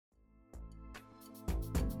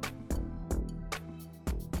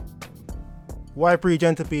Why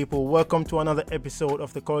gentle people, welcome to another episode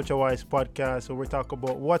of the Culture Wise podcast where we talk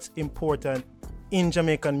about what's important in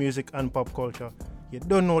Jamaican music and pop culture. You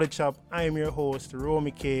don't know the chap, I'm your host, Romy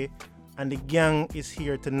K, and the gang is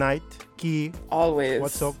here tonight. Key. Always.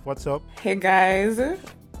 What's up? Hey guys.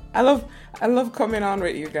 I love coming on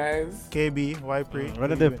with you guys. KB, Ypre.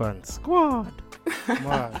 What are the pants? Squad.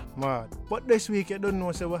 Mad. But this week, I don't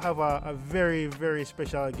know, so we'll have a very, very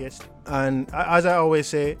special guest. And as I always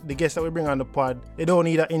say, the guests that we bring on the pod, they don't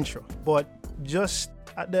need an intro. But just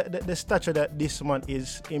at the stature that this man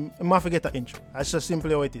is, I might forget the intro. That's just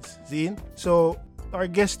simply how it is. See? So our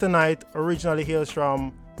guest tonight originally hails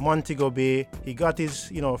from Montego Bay. He got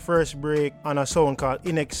his, first break on a song called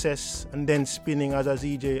In Excess and then spinning as a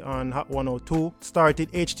ZJ on Hot 102.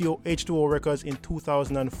 Started H2O Records in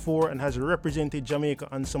 2004 and has represented Jamaica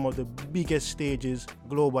on some of the biggest stages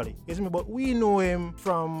globally. But we know him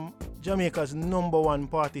from Jamaica's #1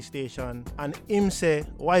 party station, and him say,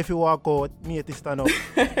 wifey walk out, me to stand up.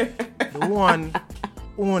 The one,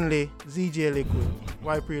 only ZJ Liquid.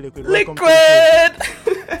 Ypre Liquid. Liquid!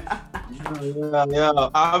 Yeah.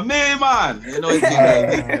 Me, man.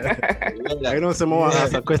 I know someone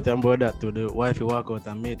asked a question about that to the wife you walk out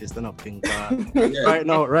and mate is stand up thing. Right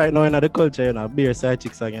now in the culture, beer side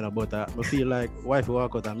chicks song, but I feel like wife you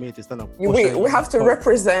walk out and mate is stand up. We have to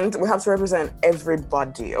represent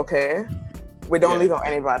everybody, okay? We don't leave out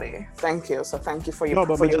anybody. Thank you. So thank you for your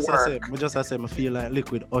work. I feel like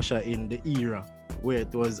Liquid usher in the era where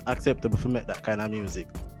it was acceptable to make that kind of music.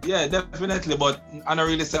 Yeah, definitely, but I don't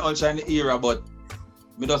really say usher in the era, but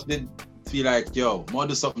me just did feel like, more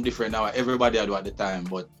do something different now. Everybody I do at the time,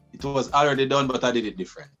 but it was already done, but I did it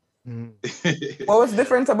different. What was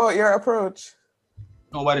different about your approach?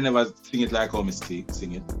 Nobody never sing it like how me sing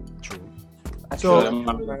it. True. So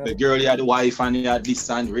the girl, you had the wife, and you had this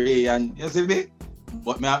and Ray, and you see me?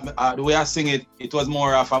 But the way I sing it, it was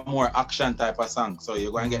more of a more action type of song. So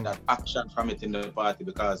you're going to get that action from it in the party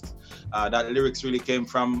because that lyrics really came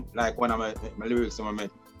from like one of my lyrics when I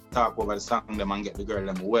talk over the song them and get the girl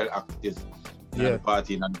them well active in the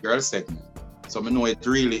party in the girl segment. So I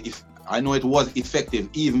know it was effective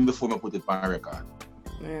even before I put it on record.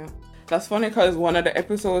 Yeah. That's funny because one of the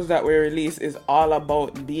episodes that we release is all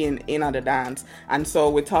about being in at the dance, and so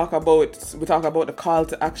we talk about the call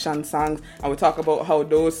to action songs, and we talk about how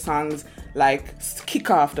those songs like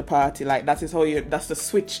kick off the party. Like that's the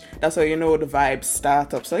switch. That's how you know the vibes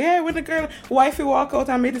start up. So yeah, when the girl wifey walk out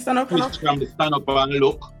and make the stand up. Switch from the stand up and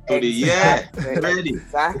look to the ready.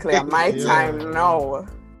 Exactly. My time now.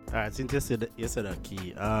 Alright, since you said that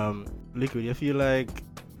key, Liquid, you feel like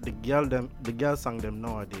the girl song them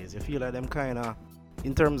nowadays, you feel like them kinda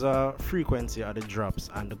in terms of frequency of the drops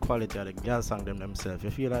and the quality of the girl song them themselves, you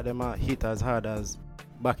feel like them are hit as hard as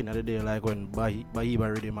back in the day, like when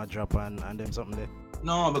Bahiba Rhythm a drop and them something there?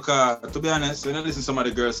 No, because to be honest, when I listen to some of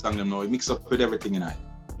the girl song them now, it mix up with everything in it.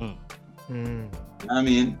 I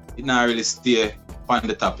mean, it not really stay on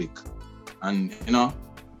the topic. And something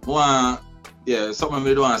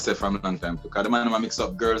we don't want to say from a long time because the man mix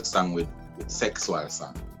up girl song with sexual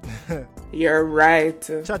song. You're right.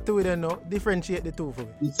 Chat to it and differentiate the two for me.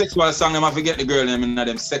 The sexual song, them have to get the girl them in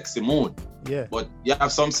them sexy mood. Yeah. But you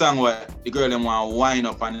have some song where the girl them want to wind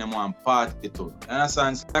up and them want to party too. You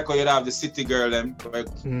understand? Like how you have the city girl them,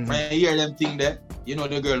 when you hear them thing there,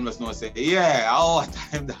 the girl must know say, all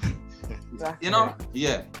time that. Exactly.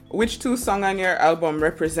 Yeah. Which two songs on your album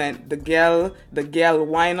represent the girl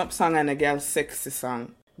wind up song and the girl sexy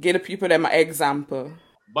song? Give the people them an example.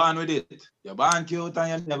 Born with it. You're born cute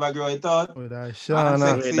and you never grow it out. With Aishana.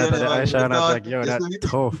 That's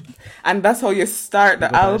tough. And that's how you start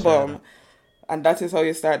the album. And that is how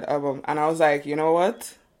you start the album. And I was like, you know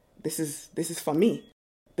what? This is for me.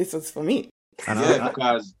 This was for me.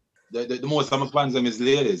 Because the most of my fans them is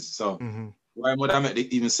ladies. So why would I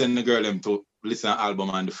even send the girl them to listen to the album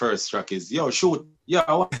and the first track is, yo, shoot. Yo,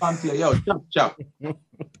 I want to play. Yo, chop.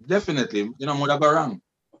 Definitely. Would I go wrong?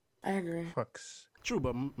 I agree. Fucks. True,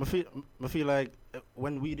 but I feel like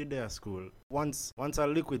when we did their school, once a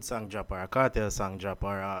Liquid song drop or a Cartel song drop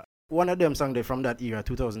or one of them song there from that era,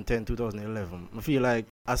 2010, 2011, I feel like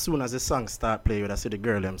as soon as the song start playing, I see the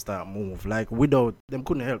girl them start move. Like without them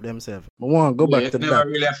couldn't help themselves. I want to go back to that. You never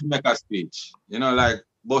really have to make a speech. Like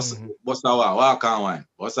boss a walk and wine.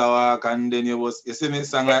 Boss a walk and then you see me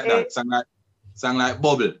song like that, song like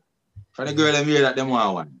Bubble. For the girl them hear that them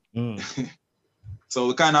want wine. So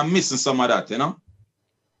we kind of missing some of that,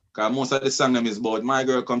 Because most of the song them is about my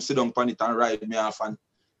girl come sit down on it and ride me off and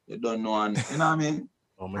you don't know, and you know what I mean?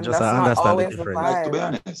 I just understand the difference. Like, to be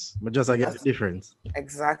honest. But just I get the difference.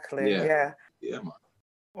 Exactly, yeah. Yeah, man.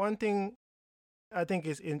 One thing I think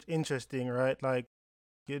it's interesting, right? Like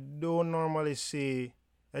you don't normally see,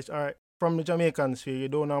 from the Jamaican sphere, you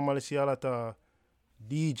don't normally see a lot of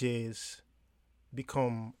DJs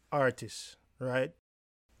become artists, right?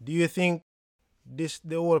 Do you think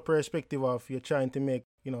the whole perspective of you're trying to make,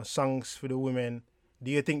 songs for the women,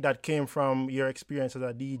 do you think that came from your experience as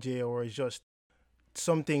a DJ, or is just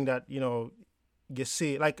something that, you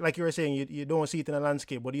see, like you were saying, you don't see it in the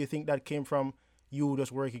landscape, but do you think that came from you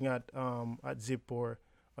just working at Zip or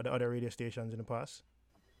the other radio stations in the past?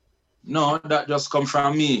 No, that just come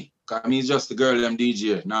from me. Cause me just the girl them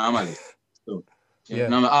DJ normally. So,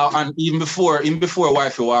 Yeah. And even before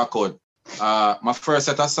Wifey Walk Out, my first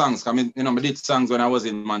set of songs, I did songs when I was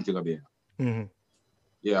in Montego Bay. Mm-hmm.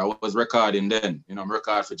 Yeah, I was recording then. I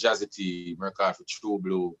record for Jazzy T, record for True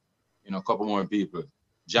Blue, a couple more people.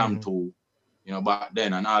 Jam 2, back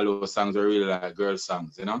then, and all those songs were really like girl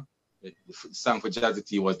songs, The song for Jazzy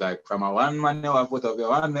T was like, from a one man now I put up,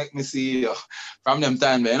 one make me see you. From them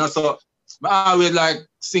time there, So I always like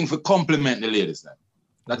sing for compliment the ladies then.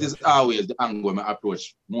 That is always the angle I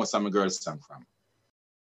approach most of my girls song from.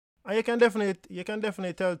 And you can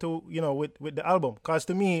definitely tell too, with the album, cause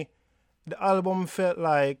to me, the album felt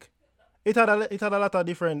like it had a lot of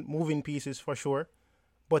different moving pieces for sure,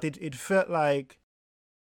 but it felt like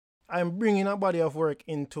I'm bringing a body of work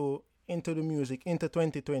into the music, into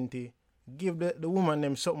 2020, give the woman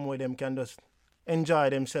them something where them can just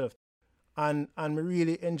enjoy themselves. And we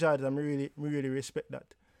really enjoyed it, and we really respect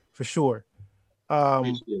that for sure.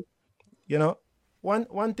 One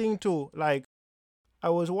thing too, like I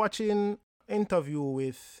was watching interview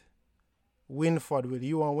with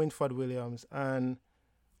you and Winford Williams, and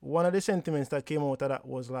one of the sentiments that came out of that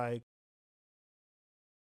was like,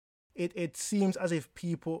 it seems as if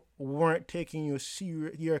people weren't taking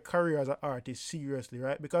your career as an artist seriously,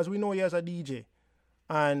 right? Because we know you as a DJ,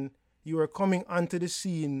 and you are coming onto the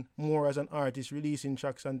scene more as an artist, releasing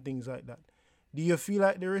tracks and things like that. Do you feel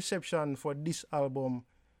like the reception for this album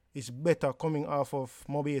is better coming off of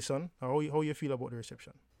Mobeson? Or how you feel about the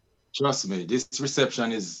reception? Trust me, this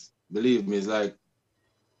reception believe me, is like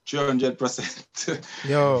 300%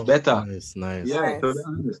 Yo, better. Nice. Yeah, to be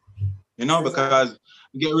honest. Because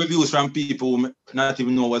you get reviews from people who not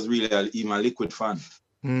even know was really even a Liquid fan.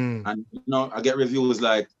 And I get reviews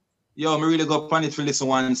like, yo, I really go on it to listen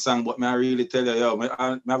one song, but I really tell you, yo,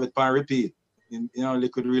 I have it on repeat.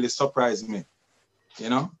 Liquid really surprised me.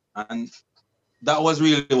 And that was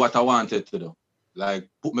really what I wanted to do. Like,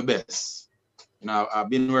 put my best. I've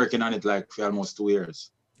been working on it like for almost 2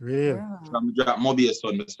 years. Really? Yeah. From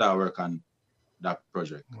Mobeson, I start work on that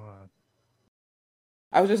project. Wow.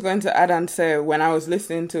 I was just going to add and say, when I was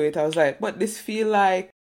listening to it, I was like, but this feel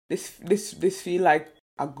like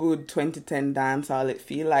a good 2010 dancehall. It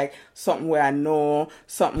feel like something where I know,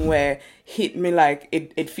 something where hit me like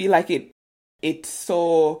it feel like it's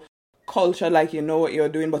so culture, like you know what you're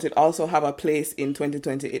doing, but it also have a place in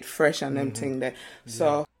 2020. It fresh and them thing there.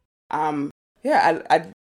 So I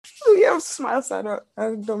you have smile, so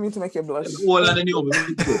I don't mean to make you blush. All of the new,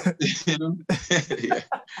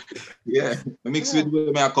 yeah. Mix with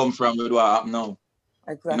where I come from, with what I happen now.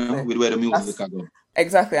 Exactly. With where the music I go.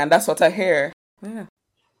 Exactly, and that's what I hear. Yeah.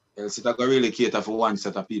 Else it I go really cater for one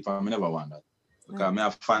set of people. I never want that. Because I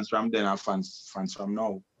have fans from then and fans from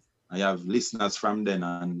now. I have listeners from then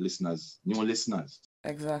and new listeners.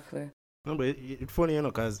 Exactly. No, but it's funny,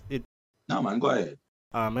 because it. No, man, go ahead.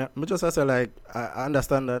 I just say, like, I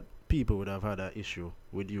understand that people would have had an issue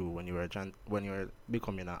with you when you were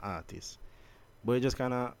becoming an artist, but it's just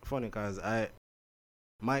kind of funny because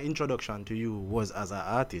my introduction to you was as an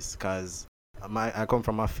artist, because I come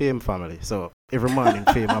from a fame family, so every man in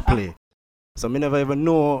fame I play. So me never even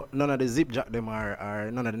know none of the Zip Jack them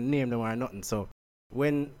are none of the name them are nothing. So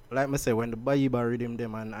when, like I say, when the Bayiba rhythm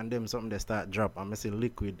them and them something they start drop, and I say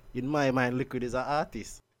Liquid, in my mind Liquid is an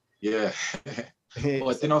artist. Yeah.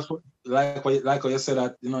 But like what you said,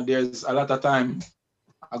 that there's a lot of time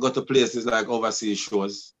I go to places like overseas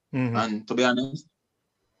shows, and to be honest,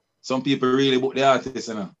 some people really book the artists,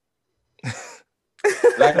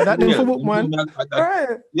 Like that them for book, man.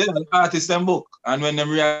 Yeah, the artists them book, and when them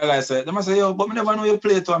realize it, they must say, yo, but me never know you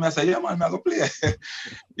play to. I say, yeah, man, I go play.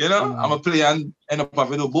 I'm a play and end up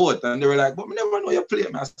having to do both, and they were like, but me never know you play.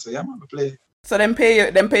 I say, yeah, man, I play. So them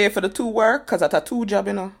pay you for the 2 work, cause that's a 2 job,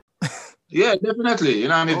 Yeah, definitely.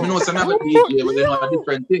 If you know some other DJ, but they know a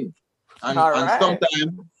different thing. And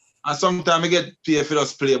sometimes I get paid for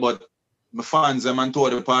us play, but my fans them and tour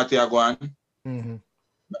the party are going.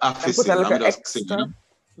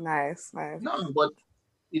 Nice. No, but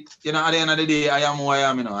it, at the end of the day, I am who I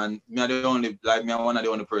am, and me are one of the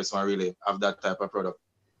only person who really have that type of product.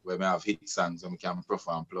 where we have hit songs and we can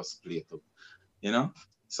perform plus play too. You know?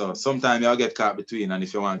 So sometimes you'll get caught between, and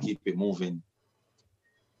if you want to keep it moving,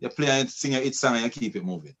 you play and sing a hit song and you keep it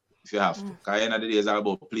moving if you have to. Because at the end of the day, it's all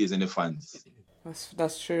about pleasing the fans.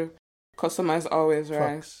 That's true. Customer is always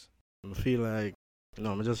right. Facts. I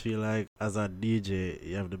just feel like as a DJ,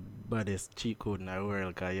 you have the baddest cheat code in the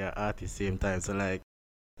world because you're artist same time. So like,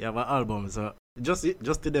 you have an album. So just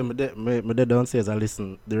today, my dad downstairs, I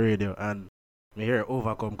listen the radio and me hear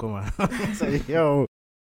Overcome come on. Say, yo,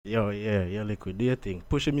 Liquid, do your thing.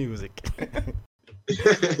 Push the music.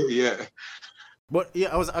 Yeah. But yeah,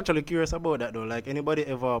 I was actually curious about that though. Like, anybody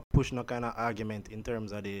ever push no kind of argument in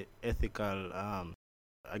terms of the ethical,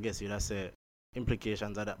 I guess you'd have say,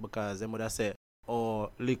 implications of that, because they would have said, oh,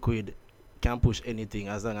 Liquid can push anything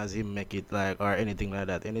as long as he make it, like, or anything like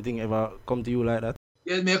that. Anything ever come to you like that?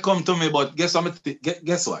 Yeah, it may come to me, but guess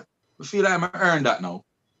what? I feel like I earned that now.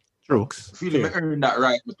 True. I feel like I earned that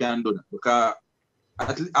right. I can do that because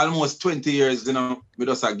almost 20 years, we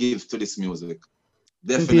just a give to this music.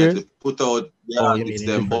 Definitely put out the artists,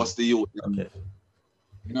 them, bust the youth. Okay.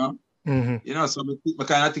 You know? Mm-hmm. So I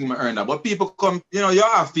kind of think I earned that. But people come, you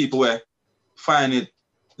have people where find it,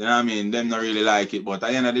 you know what I mean, them not really like it. But at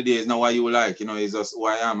the end of the day, it's not what you like, it's just who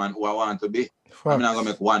I am and who I want to be. I'm not going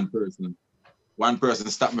to make one person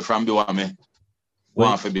stop me from being what I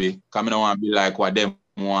want to be. Because I don't want to be like what them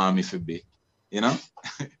want me to be. You know?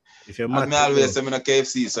 If you're I always say I'm in a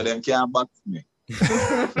KFC, so them can't box me.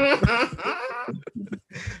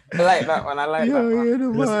 I like that one.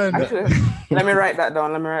 Actually, let me write that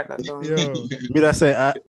down. Me that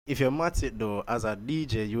say, if you're match it though, as a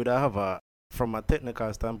DJ, you would have from a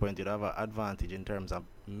technical standpoint, you'd have an advantage in terms of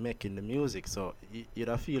making the music. So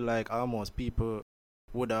you'd feel like almost people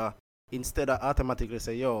would instead of automatically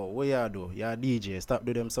say, yo, what you do? You're a DJ, stop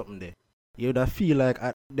doing them something there. You would feel like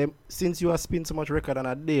since you have spin so much record on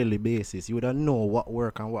a daily basis, you would know what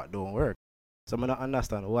work and what don't work. So I don't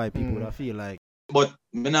understand why people would feel like. But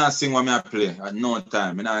I not sing what I play at no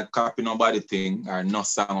time. I not copy nobody thing or no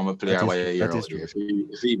song I play or what you hear out there. If you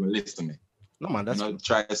even listen to me. No man, that's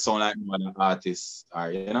try to sound like another artist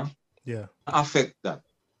or Yeah. Affect that.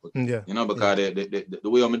 But, Yeah. Because the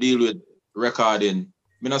way I deal with recording,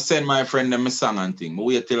 I don't send my friend them a song and thing. I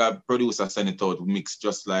wait till a producer send it out mix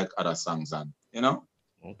just like other songs and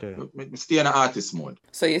Okay. I stay in the artist mode.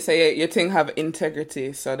 So you say your thing have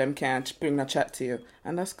integrity, so them can't bring a chat to you,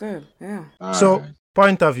 and that's good. Yeah. So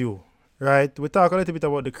point of view, right? We talk a little bit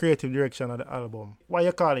about the creative direction of the album. Why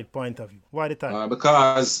you call it point of view? Why the title?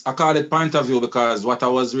 Because I call it point of view because what I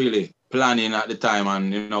was really planning at the time,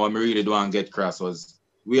 and what I really do want to get across was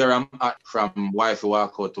where I'm at from Wifey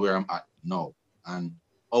Walkout to where I'm at now, and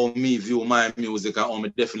how me view my music and how me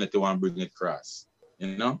definitely want to bring it across.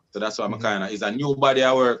 So that's why I'm kind of, it's a new body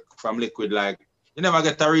of work from Liquid. Like, you never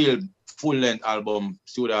get a real full-length album,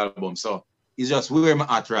 studio album. So it's just where I'm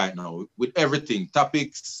at right now with everything,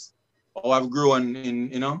 topics, how I've grown in,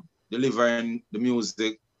 delivering the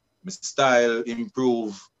music, my style,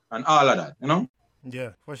 improve, and all of that,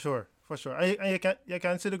 Yeah, for sure. And you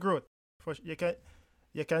can see the growth. You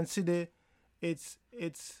can see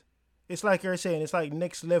it's like you're saying, it's like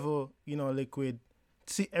next level, Liquid.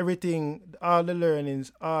 See everything, all the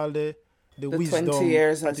learnings, all the wisdom 20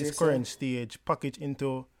 years, at its current stage, package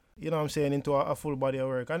into, into a full body of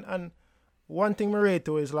work. And one thing I rate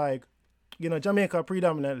to is like, Jamaica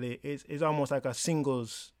predominantly is almost like a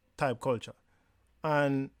singles type culture.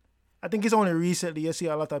 And I think it's only recently you see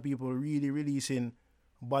a lot of people really releasing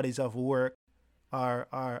bodies of work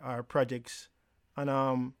or projects. And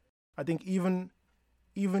I think even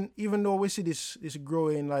though we see this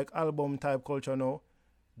growing like album type culture now,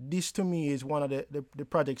 this to me is one of the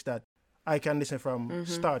projects that I can listen from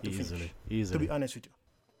start to finish. Easily. To be honest with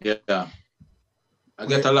you. Yeah. I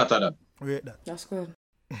get a lot of that. Rate that. That's good.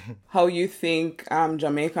 How you think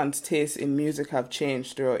Jamaicans' taste in music have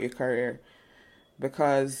changed throughout your career?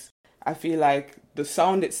 Because I feel like the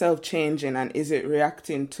sound itself changing, and is it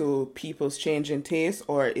reacting to people's changing taste,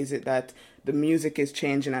 or is it that the music is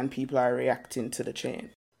changing and people are reacting to the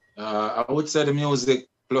change? I would say the music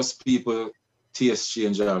plus people taste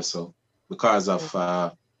change also because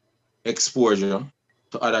of exposure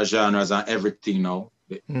to other genres and everything now.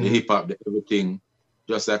 The hip-hop, everything.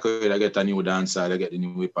 Just like I get a new dancer, I get the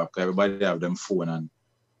new hip-hop. Everybody have them phone and,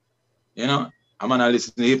 I'm going to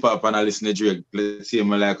listen to hip-hop and I listen to Drake. Let's see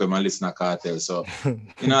me like when I listen to Cartel. So,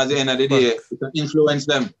 at the end of the day, it can influence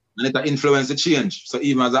them and it can influence the change. So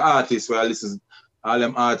even as an artist, where I listen to all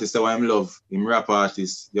them artists that I love, him rap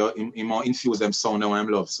artists, he more infuse them sound that I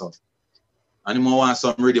love. So, and he more want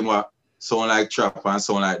some rhythm what sound like trap and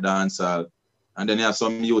sound like dancehall. And then you have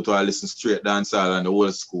some youth who are listen straight dancehall and the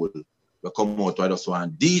old school. We come out with just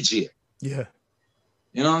one DJ. Yeah.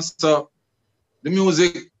 You know, so the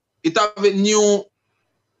music, it have new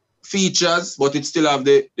features, but it still have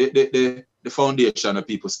the foundation that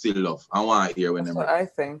people still love and want to hear when That's they're what I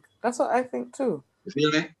think. That's what I think too. You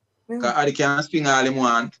feel me? Yeah. Because Adi can sing all him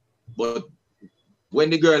want, but when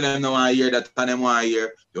the girl them don't want to hear that and them want to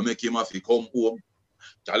hear, you make him have to come home,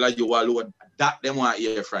 tell her you alone, that them want to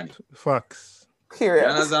hear from it. Facts. Period. You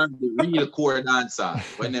understand? The real core dancer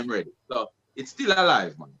when them ready. So it's still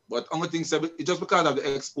alive, man. But only thing is, just because of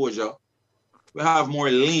the exposure, we have more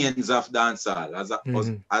lanes of dancehall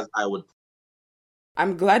as I would.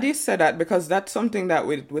 I'm glad you said that because that's something that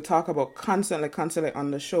we talk about constantly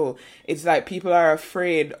on the show. It's like people are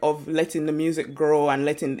afraid of letting the music grow and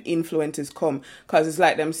letting influences come because it's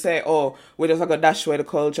like them say, oh, we're just gonna dash away the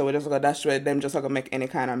culture, we're just gonna dash away them, just gonna make any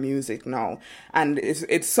kind of music now. And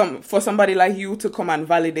it's for somebody like you to come and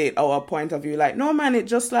validate our point of view. Like, no man, it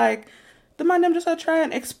just like the man them just gonna try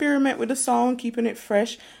and experiment with the sound, keeping it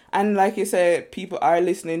fresh. And like you said, people are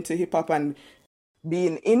listening to hip hop and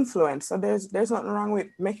being influenced. So there's nothing wrong with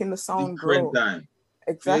making the sound grow. Time.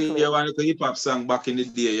 Exactly. You want a hip hop song back in the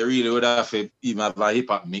day, you really would have to even have a hip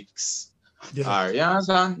hop mix. Yeah. You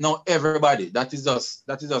understand? No, everybody. That is us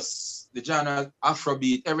the genre,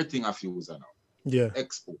 Afrobeat, everything I fuse now. Yeah.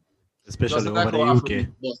 Expo. Especially just over like the UK.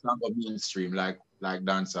 Just not go mainstream like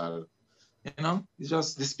dancehall. You know, it's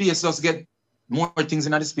just the space just get more things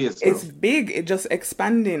in the space. It's big, it's just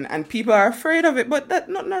expanding and people are afraid of it, but that's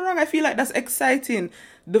not wrong. I feel like that's exciting.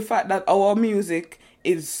 The fact that our music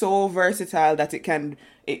is so versatile that it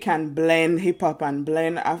can blend hip hop and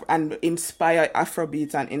blend and inspire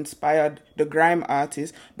Afrobeat and inspire the grime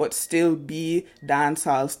artists, but still be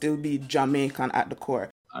dancehall, still be Jamaican at the core.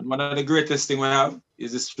 And one of the greatest thing we have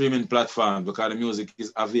is the streaming platform because the music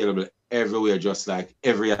is available everywhere, just like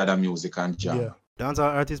every other music and genre. Yeah.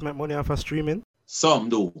 Dancehall artists make money off of streaming? Some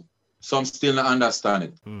do. Some still not understand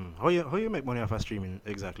it. How you make money off of streaming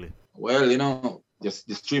exactly? Well, you know, just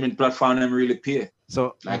the streaming platform them really pay.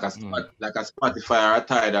 So like a Spotify or a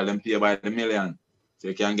Tidal, them pay by the million. So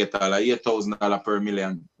you can get all $8,000 per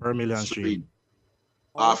million. Per million stream.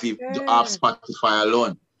 Off Spotify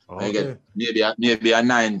alone. Okay. You get maybe a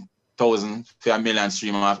 9,000 for a million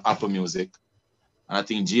stream of Apple Music. And I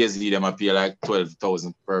think Jay-Z them pay like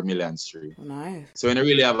 12,000 per million stream. Nice. So when you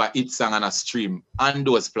really have a hit song and a stream on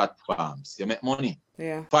those platforms, you make money.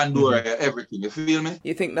 Yeah. Pandora, everything. You feel me?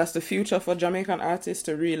 You think that's the future for Jamaican artists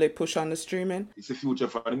to really push on the streaming? It's the future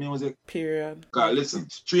for the music. Period. Because listen,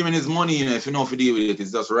 streaming is money, you know, if you know if you deal with it,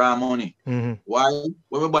 it's just raw money. Mm-hmm. Why?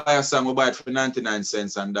 When we buy a song, we buy it for 99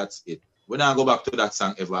 cents and that's it. We don't go back to that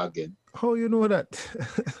song ever again. How you know that?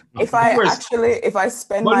 If I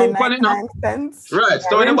spend my 99 cents. Right,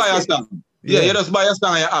 so when you buy a song, you just buy a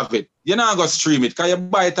song and you have it. You're not going to stream it because you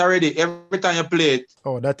buy it already every time you play it.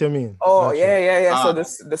 Oh, that you mean? Oh, gotcha. Yeah. So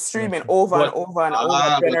the streaming over and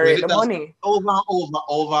over generate the money.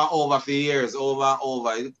 Over for years, over.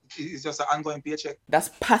 It's just an ongoing paycheck.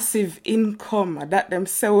 That's passive income that them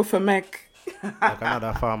sell for make. Like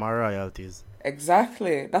another form of royalties.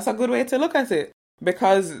 Exactly. That's a good way to look at it.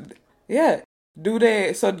 Because,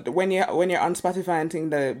 so when you're on Spotify and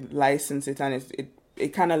thing, they license it and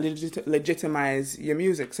it kind of legitimize your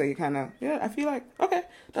music. So you kind of, I feel like, okay,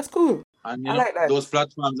 that's cool. And I like that. Those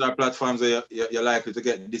platforms are platforms where you're likely to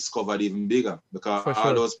get discovered even bigger because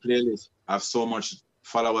all those playlists have so much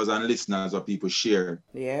followers and listeners that people share.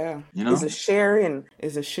 Yeah. You know? It's a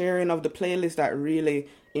sharing of the playlist that really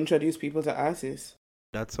introduce people to artists.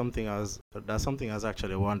 That's something I was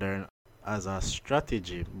actually wondering as a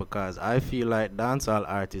strategy, because I feel like dancehall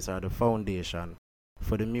artists are the foundation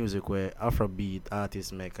for the music where Afrobeat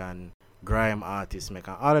artists make and grime artists make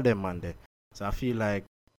and all of them on there. So I feel like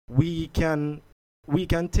we can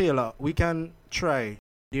try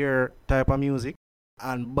their type of music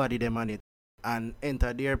and body them on it and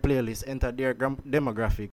enter their playlist, enter their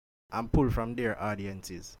demographic and pull from their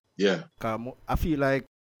audiences. Yeah. I feel like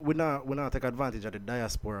we not take advantage of the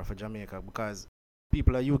diaspora for Jamaica because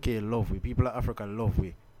people at UK love we, people at Africa love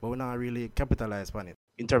we, but we not really capitalize on it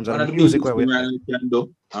in terms of the music where we can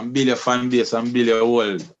do and build a fan base and build a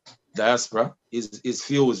whole diaspora is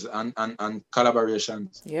fuse and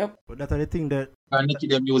collaborations. Yep. But that's the thing that and Nicky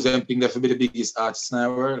them use them think that to be the biggest artists in the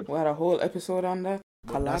world. We had a whole episode on that.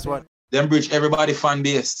 That's what them bridge everybody fan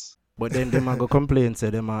base. But then them go complain, say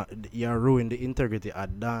you ruin the integrity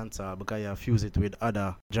at dancer because you fuse it with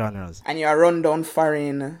other genres. And you run down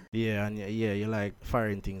foreign. Yeah, and you like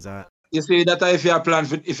foreign things. You see that if you plan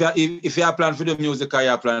for the music, or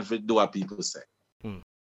you plan for do what people say.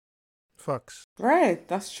 Facts. Right,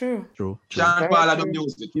 that's true. True. Sean Very Paul do true.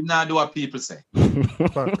 music. He not do what people say.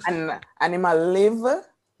 Facts. And him a live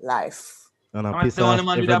life. And I I'm piss the only off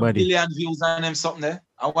man with a everybody. billion views on them something there.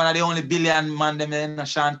 I'm one of the only billion man them in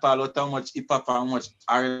Sean Paul with how much hip hop and how much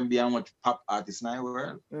R&B and how much pop artists in the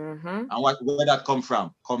world. Mm-hmm. And where that come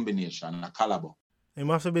from? Combination, a collabo. He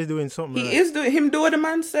must be doing something. He right. is doing him do what the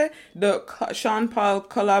man say. Sean Paul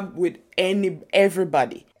collab with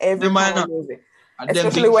everybody. Every The man, kind of music. and them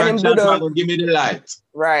Especially big when fan him do Sean the- Paul will give me the light.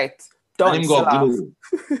 Right. And Don't him go sell off. glue.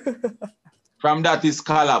 From that is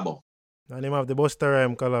collabo. And him have the Busta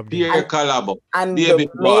Rhymes collab. there. Peer collabo. And Baby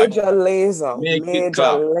the boy. major laser. Make it Major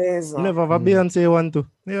clap. laser. Never have a Beyonce one too.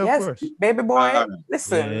 Yeah, Yes, of course. baby boy. Ah,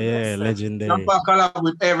 Listen. Yeah, listen. legendary. Sean Paul collabo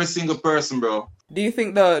with every single person, bro. Do you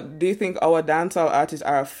think our dancehall artists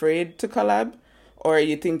are afraid to collab, or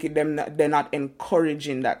you think they're not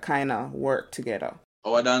encouraging that kind of work together?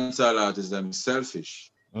 Our dancehall artists, them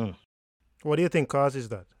selfish. What do you think causes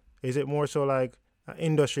that? Is it more so like an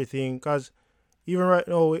industry thing? Because even right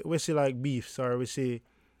now, we see like beefs or we see,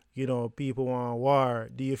 people want war.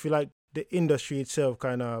 Do you feel like the industry itself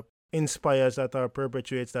kind of inspires that or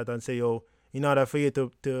perpetuates that and say, yo, in order for you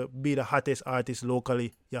to be the hottest artist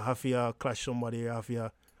locally, you have to clash somebody, you have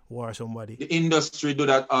to war somebody? The industry do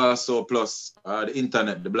that also, plus the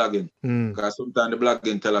internet, the blogging. Because sometimes the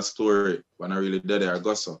blogging tell a story when I really dead there,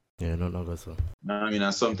 go so. Yeah, no go so. I mean,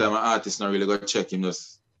 and sometimes an artist not really go check him,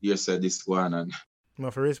 just here said this one and You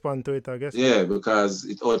have to respond to it, I guess. yeah, because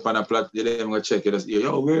it out on a plot, you let him go check it, just hear,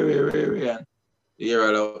 yo, where, and you hear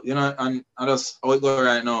a lot, and that's how it go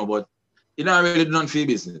right now, but you don't really do nothing for your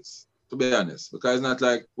business, to be honest, because it's not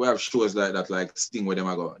like we have shows like that, like Sting where them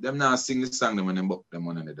I go. Them not sing the song them when them book them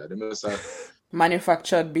one another. Them just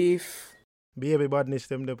Manufactured beef. Baby badness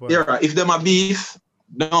them the yeah, if them a beef,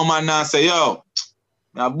 no man now say, yo,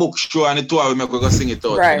 I book show and the two of them make we go sing it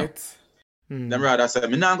out. Right. Them rather say,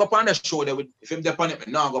 me nah go on the show there with, if him dey on it,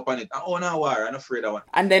 me nah go on it. Oh no war, I'm afraid of one.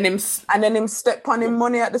 And then him step on him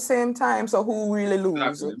money at the same time. So who really lose?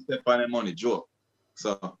 Exactly. Them step on the money, joke.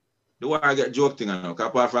 So the war I get joke thing now.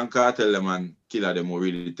 Apart from cartel them and killer them who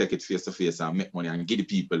really take it face to face and make money and give the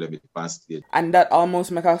people them it past stage. And that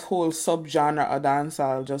almost make a whole subgenre of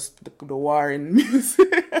dancehall, just the war in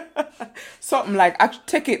music. Something like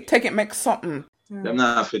take it, make something. Them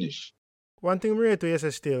not finish. One thing we to say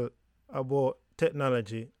still about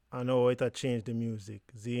technology and how it has changed the music,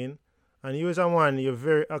 Zine. And you as a man, you're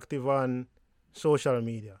very active on social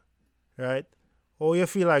media, right? How you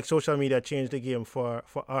feel like social media changed the game for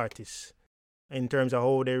artists in terms of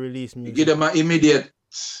how they release You music? give them an immediate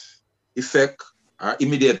effect, or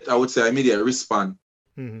immediate response,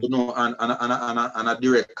 Mhm. and a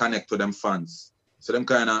direct connect to them fans. So them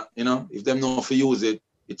kind of, if them know if you use it,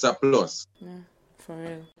 it's a plus. Yeah, for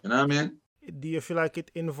real. You know what I mean? Do you feel like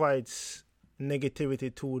it invites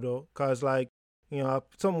negativity too, though? Because, like,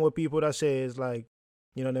 some more people that say is like,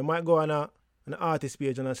 they might go on an artist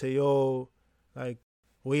page and I say, yo, like,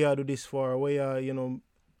 what you do this for? What you, we don't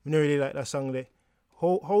really like that song there.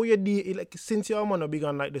 How you deal, like, since you're man big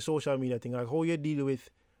on like the social media thing, like, how you deal with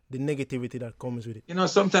the negativity that comes with it?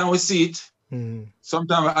 Sometimes we see it, Mm-hmm.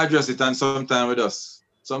 sometimes we address it, and sometimes we just,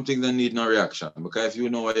 something that need no reaction. Because if you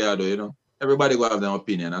know what you do, everybody go have their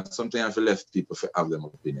opinion, and sometimes you have to let people have their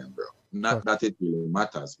opinion, bro. Not that it really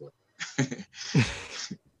matters, but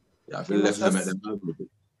you have to let them make them have it.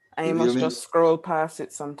 And you must just scroll past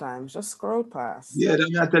it sometimes. Just scroll past. Yeah, then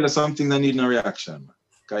I tell you something that need no reaction, man.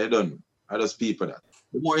 Because you don't know. I just people that.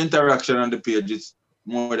 The more interaction on the page, it's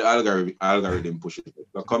more the algorithm pushes it.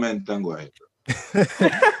 So comment and go ahead, bro.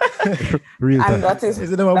 Real And time. that is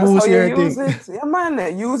Is it a that's how boost you here use thing? it. Yeah,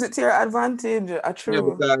 man. Use it to your advantage. True. Yeah,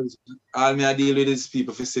 because all me I deal with is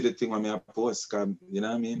people for see the thing when me I post. Cause, you know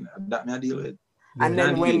what I mean? That me I deal with. And Me I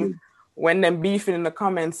then deal with. when them beefing in the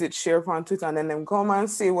comments, it share upon Twitter, and then them come and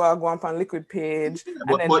say, well, go on Liquid page.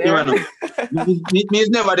 But And you then know, me is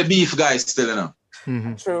never the beef guy still,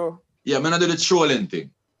 Mm-hmm. True. Yeah, me not do the trolling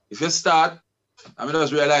thing. If you start, I mean,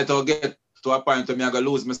 just realize I'll get to a point where me I gonna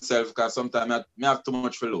lose myself because sometimes me have too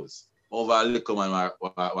much to lose over a little man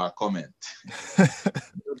or comment.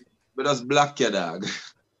 But just block your dog.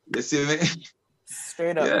 You see me?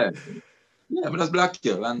 Straight up. Yeah. Yeah, but just block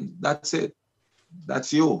you and that's it.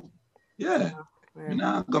 That's you. Yeah. Yeah. You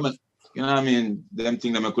know, comment. You know what I mean? Them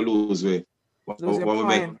things that make you lose way. Lose your What we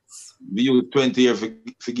make points. we use 20 years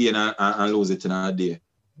for gain and lose it in a day.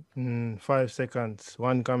 5 seconds,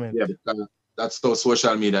 one comment. Yeah, because that's how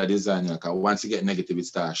social media design. Because once you get negative, it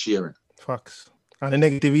starts sharing. Facts. And the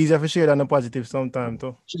negative easier for share than the positive sometimes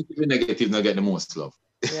too. The negative not get the most love.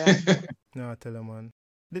 Yeah. No, I tell you, man.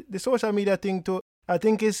 The social media thing too, I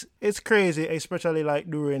think it's crazy, especially like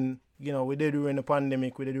during, we did during the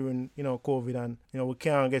pandemic, we did during, COVID, and, we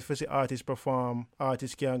can't get to see artists perform,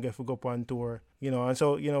 artists can't get to go up on tour, and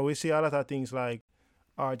so, we see a lot of things like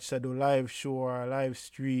artists that do live show or live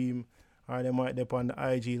stream, or they might dip on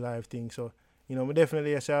the IG live thing. So, we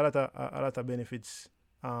definitely see a lot of benefits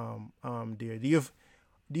there.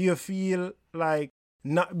 Do you feel like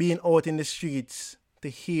not being out in the streets to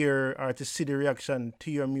hear or to see the reaction to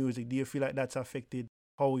your music, do you feel like that's affected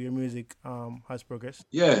how your music has progressed?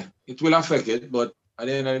 Yeah, it will affect it, but at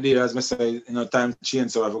the end of the day, as I say, time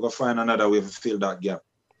change, so I've got to find another way to fill that gap.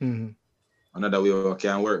 Mm-hmm. Another way we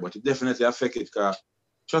can work, but it definitely affect it, because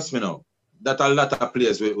trust me now, that a lot of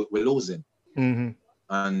players we're losing. Mm-hmm.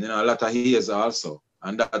 And a lot of ears also.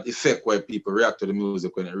 And that effect where people react to the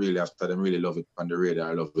music when it really, after them really love it on the radio,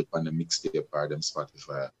 or love it on the mixtape or them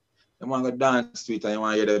Spotify. They want to dance to it and you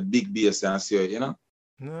want to hear the big bass and see it,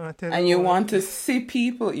 No, and you want to see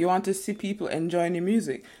people enjoying the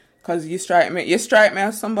music. Because you strike me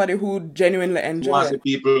as somebody who genuinely enjoys it. You want to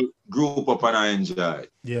see people group up and enjoy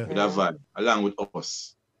it. Yeah. With that vibe, along with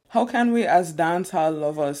us. How can we as dancehall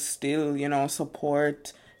lovers still,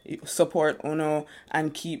 support Uno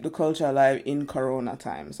and keep the culture alive in Corona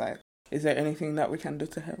times? Like, is there anything that we can do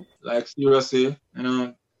to help? Like, seriously,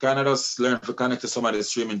 kind of just learn to connect to some of the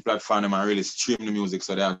streaming platform and really stream the music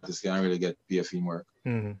so the artists can really get PFM work.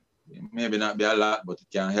 Mm-hmm. Maybe not be a lot, but it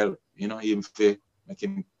can help, even if they make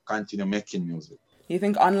him continue making music. You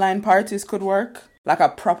think online parties could work? Like a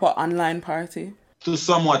proper online party? To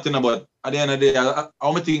somewhat, but at the end of the day, how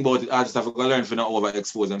I think about it, artists have to learn to not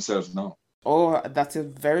overexpose themselves now. Oh, that's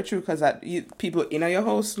very true, because people in your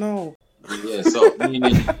house know. Yeah, so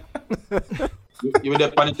meaning you would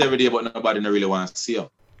depend it every day, but nobody really wants to see you.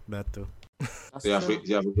 That too. So you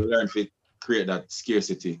have to learn to create that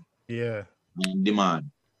scarcity. Yeah. And demand.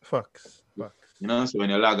 Facts. So when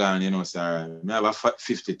you log on, say, all right, I have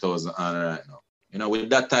 50,000 on right now. With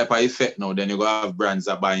that type of effect now, then you go have brands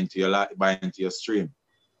that buy into your stream.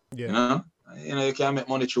 Yeah. You can make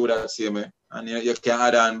money through that same way. And you can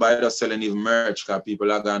add on by just selling even merch, because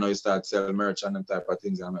people are going to start selling merch and them type of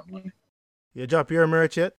things and make money. You drop your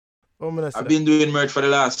merch yet? I've been doing merch for the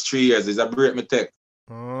last 3 years. It's a break me tech.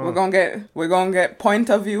 Oh. We're gonna get point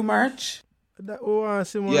of view merch. Yeah,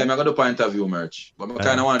 I'm gonna do point of view merch. But I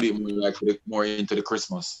kinda wanna do it more into the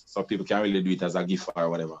Christmas, so people can really do it as a gift or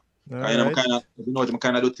whatever. I'm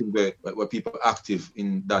kinda do things where people active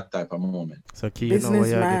in that type of moment. So Key, you know what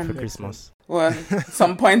you get for Christmas? Well,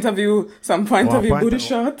 some point of view booty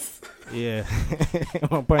shots. Yeah.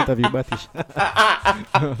 One point of view booty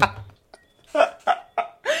shot.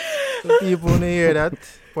 People want to hear that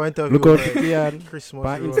point of view. Look out Kian Christmas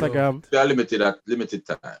on Instagram. They are limited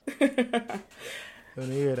time. You want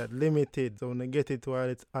to hear that limited, so when get it while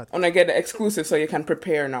it's hot. Want to get the exclusive so you can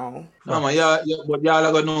prepare now. No man, but y'all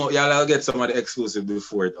are gonna y'all get some of the exclusive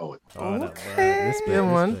before it out. Okay. Respect, Yeah,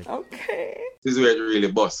 man. respect. Okay. This is where it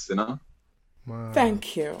really busts, Man.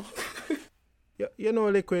 Thank you.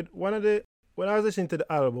 Liquid, when I was listening to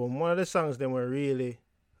the album, one of the songs that were really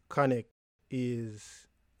connect is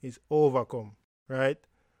Overcome, right?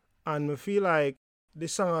 And I feel like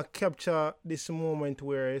this song capture this moment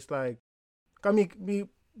where it's like, can me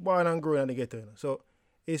born and grown in the ghetto, so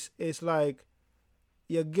it's like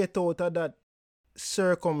you get out of that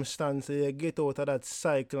circumstance, you get out of that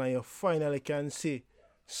cycle, and you finally can see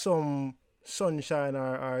some sunshine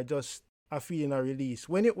or just a feeling of release.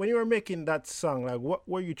 When you were making that song, like what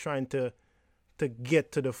were you trying to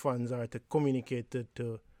get to the fans or to communicate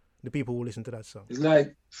to the people who listen to that song? It's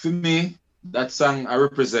like, for me, that song I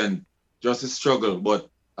represent just a struggle, but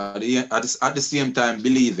at the same time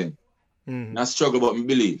believing. Mm-hmm. Not struggle, but me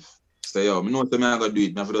believe. So I know what I'm gonna do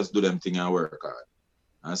it, I have to just do them thing and work hard.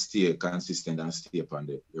 And stay consistent and stay upon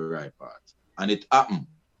the right path. And it happened.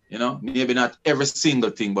 Maybe not every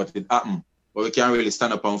single thing, but it happened. But we can't really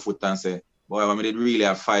stand up on foot and say, boy, I did really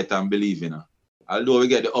have fight and believe, Although we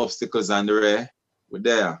get the obstacles and the way, we're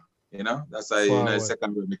there. That's why in the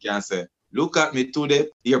second word we can say, look at me today,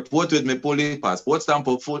 airport with me pulling, passport stamp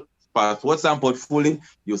fully,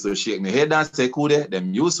 used to shake me head and say, kude,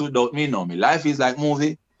 them used to doubt me, no, my life is like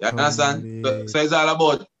movie. You understand? So it's all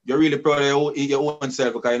about, you're really proud of your own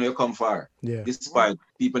self because you come far. Yeah. Despite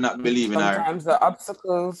people not believing her. Sometimes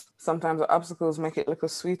the obstacles make it look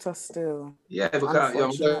sweeter still. Yeah, because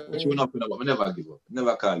you know, but we never give up.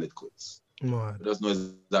 Never call it quits. Man. We just know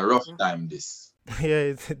it's a rough time this. Yeah,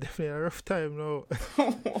 it's definitely a rough time now.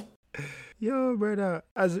 Yo, brother,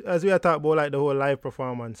 as we are talking about like the whole live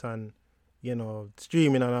performance and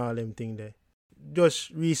streaming and all them things there. Just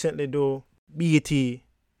recently though, BET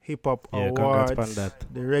Hip Hop Yeah, congrats Awards, on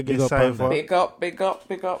that. the Reggae Big up on Cypher. that. Big up, big up,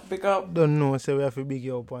 big up, big up. Don't know, so we have to big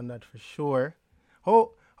you up on that for sure.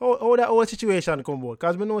 How that whole situation come about?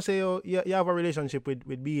 Because we know say you have a relationship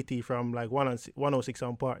with BET from like 106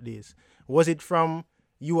 and Park days. Was it from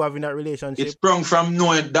you having that relationship? It sprung from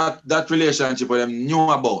knowing that relationship with them knew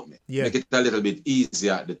about me. Yeah. Make it a little bit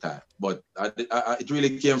easier at the time. But it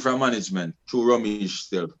really came from management through Ramesh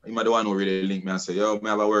still. He was the one who really linked me and said, yo, I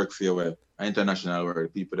have a work for you where international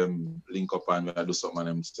work. People them link up and do something and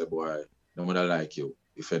them say, boy, they would like you,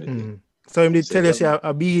 if anything. So him did tell you say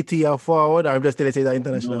a BET or forward, or just tell you say that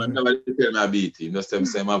international? No, I never tell me a BET. Just them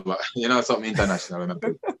say, something international.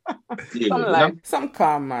 Some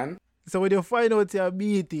calm, man. So when you find out your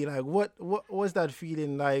BET, like what was that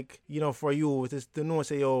feeling like, for you to know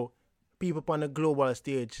say people on the global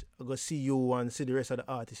stage are gonna see you and see the rest of the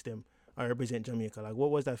artists them and represent Jamaica? Like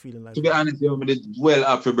what was that feeling like? To be honest, I did well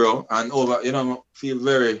happy, bro, and feel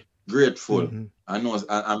very grateful. And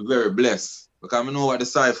I'm very blessed because I know what the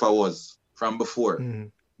cypher was from before.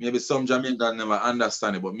 Maybe some Jamaicans never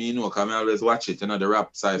understand it, but me know because I always watch it, the rap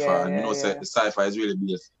cypher, say the cypher is really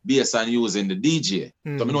based on using the DJ.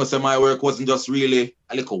 So I know say my work wasn't just really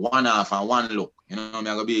a little one half and one look. I'm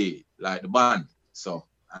gonna be like the band. So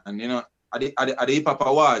and at the Hip Hop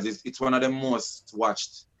Awards, it's one of the most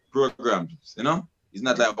watched programs. It's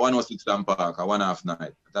not like 106 and Park or 1/2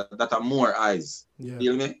 night. That are more eyes. Yeah.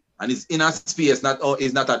 Feel me? And it's in a space,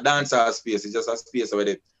 it's not a dancer space, it's just a space where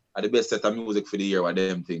they are the best set of music for the year, what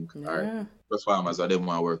them think. Yeah. Or performers or them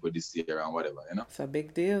want to work with this year and whatever, It's a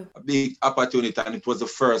big deal. A big opportunity, and it was the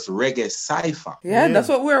first reggae cypher. Yeah, that's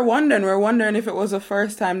what we're wondering. We're wondering if it was the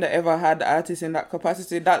first time they ever had artists in that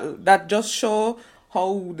capacity. That just show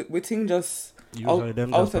how we think just Usually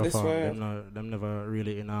them out just of this perform. world. Them never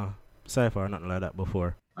really in a cypher or nothing like that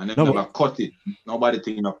before. And they never cut it. Nobody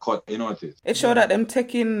think of cut, you know what it is. It showed that them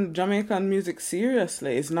taking Jamaican music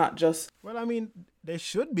seriously. It's not just... Well, I mean, they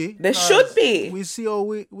should be. They should be. We see how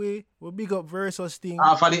we big up Versus thing.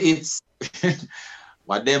 For the hits,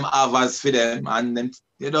 what them have as for them, and them,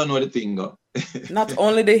 they don't know the thing, though. Not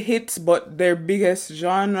only the hits, but their biggest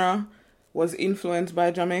genre was influenced by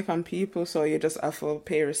Jamaican people, so you just have to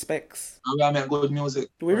pay respects. And we make good music.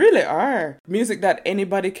 We really are. Music that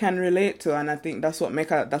anybody can relate to, and I think that's what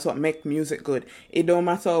make music good. It don't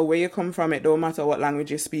matter where you come from, it don't matter what language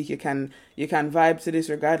you speak, you can vibe to this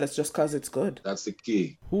regardless just because it's good. That's the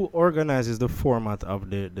key. Who organizes the format of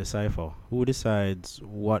the cypher? Who decides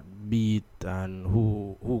what beat and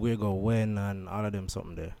who will go when and all of them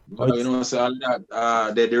something there?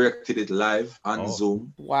 They directed it live on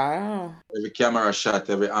Zoom. Wow. Every camera shot,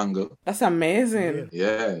 every angle. That's amazing.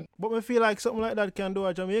 Yeah. But I feel like something like that can do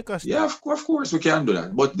a Jamaica style. Yeah, of course we can do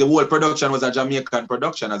that. But the whole production was a Jamaican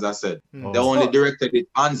production, as I said. They only directed it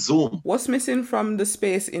on Zoom. What's missing from the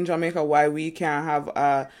space in Jamaica why we can't have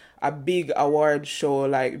a big award show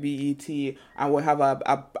like BET and we have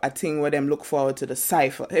a thing where them look forward to the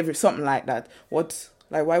cypher, something like that?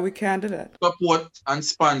 Why we can't do that? Support and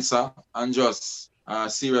sponsor and just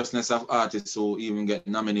seriousness of artists who even get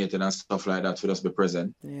nominated and stuff like that for us be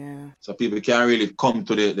present. Yeah. So people can really come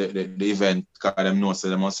to the event because them know so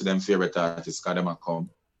they must see them favorite artists because them are come.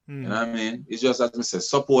 You know what I mean? It's just as I say,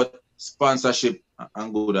 support, sponsorship,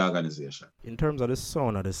 and good organization. In terms of the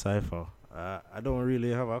sound of the cypher, I don't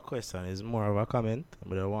really have a question. It's more of a comment,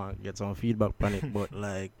 but I want to get some feedback on it. But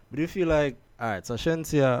do you feel like, alright, so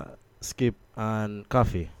Shenseea, Skip, and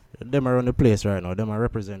Coffee, them are on the place right now. Them are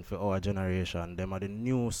represent for our generation. Them are the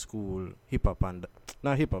new school hip-hop and...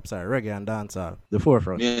 Not hip-hop, sorry, reggae and dancehall. The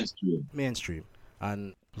forefront. Mainstream.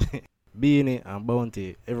 And Beanie and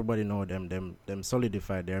Bounty, everybody know them. Them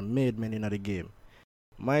solidified. They're made men in the game.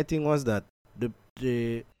 My thing was that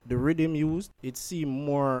the rhythm used, it seemed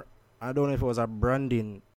more... I don't know if it was a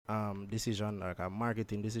branding decision, like a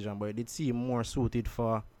marketing decision, but it did seem more suited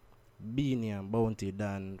for Beanie and Bounty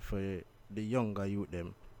than for the younger youth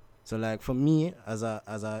them. So like for me as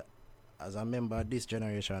a member of this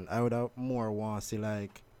generation, I would have more want to see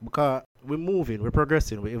because we're moving, we're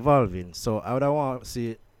progressing, we're evolving. So I would have want to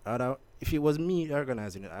see if it was me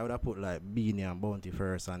organizing it, I would have put Beanie and Bounty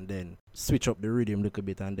first and then switch up the rhythm a little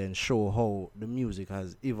bit and then show how the music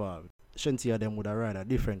has evolved. Shenseea them would have ride a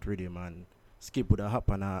different rhythm and Skip would have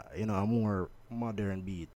happened a more modern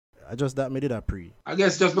beat. I just that made it a pre. I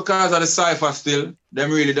guess just because of the cypher still,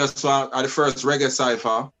 them really just want the first reggae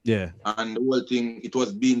cypher. Yeah. And the whole thing, it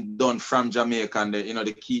was being done from Jamaica and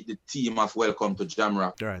the team of Welcome to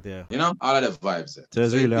Jamrock. Right, yeah. All of the vibes. So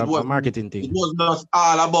it's really a marketing thing. It was not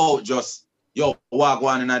all about just walk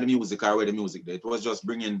on in the music or where the music there. It was just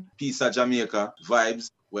bringing piece of Jamaica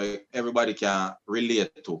vibes where everybody can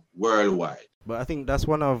relate to worldwide. But I think that's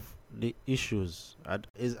one of the issues, and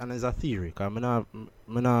it's a theory. Cause I have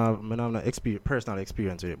no personal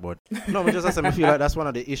experience with it, but no, I just I feel like that's one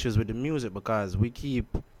of the issues with the music because we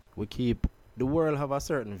keep the world have a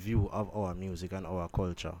certain view of our music and our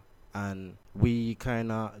culture, and we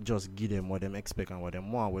kind of just give them what them expect and what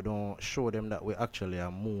them want. We don't show them that we actually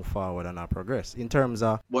move forward and progress in terms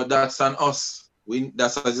of. But that's on us.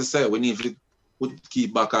 That's as you said. We need to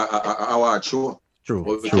keep back our show. True.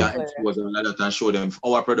 But we can't expose them like that and show them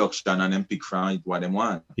our production and then pick from it what they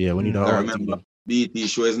want. Yeah, we need to remember. BT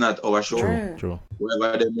show is not our show. True.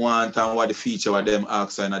 Whatever them want and what the feature what them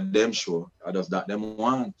ask and at them show, I just that them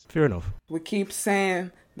want. Fair enough. We keep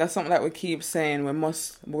saying that's something that we keep saying. We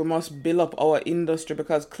must build up our industry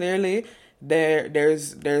because clearly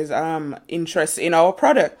there's interest in our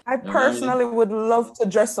product. I personally would love to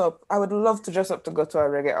dress up. I would love to dress up to go to a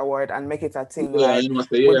reggae award and make it a thing. Yeah, you must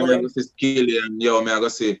say, yeah, I'm say Skilly and yo, me I go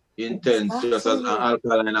say intense just as an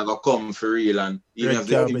alkaline I go come for real and even if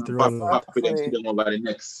they pop with them to them over the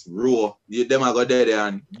next row, them I go there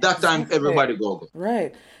and that time everybody go.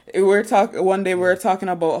 Right. One day we were talking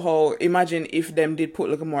about how imagine if them did put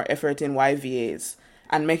like more effort in YVAs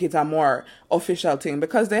and make it a more official thing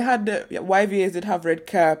because they had the YVAs did have red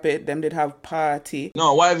carpet, them did have party.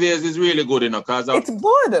 No, YVAs is really good, cause it's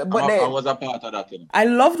good, but I was a part of that. I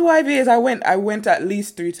loved YVAs. I went at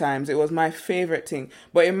least 3 times. It was my favorite thing.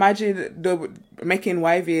 But imagine making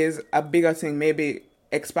YVAs a bigger thing, maybe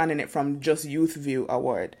expanding it from just Youth View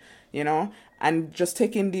Award, and just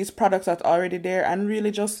taking these products that are already there and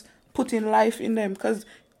really just putting life in them because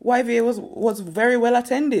YVA was very well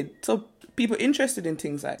attended. So people interested in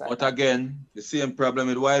things like that. But again, the same problem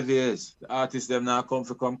with YVAs. The artists them now come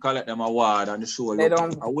collect them award and the show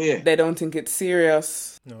away. They don't think it's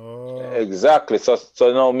serious. No. Exactly. So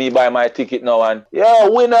now me buy my ticket now and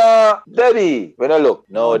winner Debbie. When I look,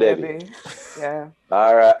 no Debbie. Yeah.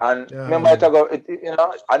 All right, and remember I talk about it,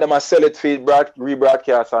 and them I sell it for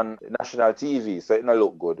rebroadcast on national TV, so it not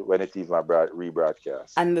look good when it even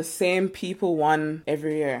rebroadcast. And the same people won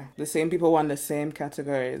every year. The same people won the same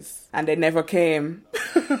categories, and they never came.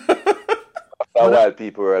 After a while,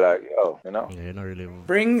 people were like, Yeah, not really.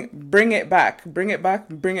 Bring it back, bring it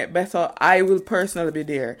better. I will personally be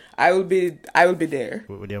there. I will be there.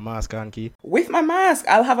 With your mask on, Key? With my mask.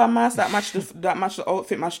 I'll have a mask that match the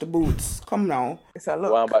outfit, match the boots. Come now. It's a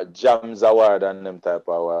look. One about Jams Award and them type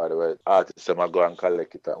of award where artists might go and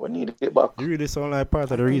collect it. We need it back. You really sound like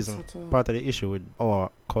part of the reason, part of the issue with our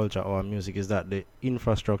culture, our music is that the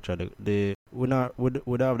infrastructure, would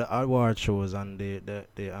have the award shows and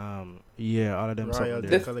all of them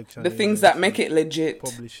the things that make it legit.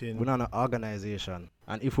 Publishing. We're not an organization,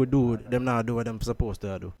 and if we do, them not do what them supposed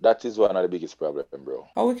to do. That is one of the biggest problems, bro.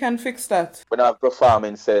 How we can fix that? We don't have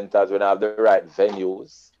performing centers. We don't have the right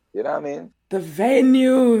venues. You know what I mean? The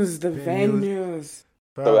venues.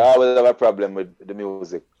 So we always have a problem with the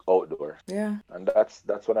music outdoor. Yeah. And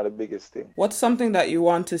that's one of the biggest things. What's something that you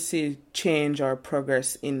want to see change or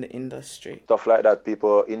progress in the industry? Stuff like that,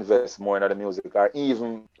 people invest more in the music, or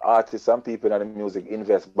even artists and people in the music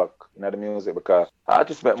invest back in the music because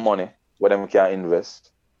artists make money where them can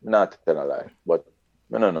invest. Not telling a lie, but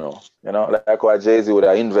no. Like what Jay-Z would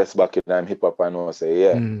have invest back in hip hop and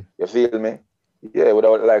say, you feel me? Yeah, would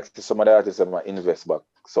have like to see some of the artists that might invest back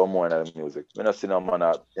some more in the music. We don't see no man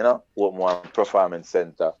open one performance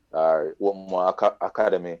center or open one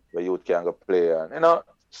academy where you can go play and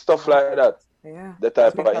stuff like that. Yeah. The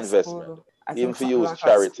type of investment. Even for use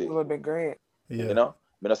charity. Would be great. Yeah. We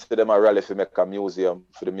don't see them a rally to make a museum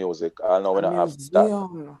for the music. I know we don't have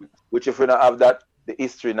that. Which if we don't have that, the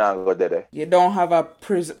history now go there. You don't have a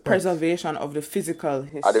preservation of the physical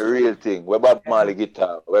history. The real thing. Where Bob Marley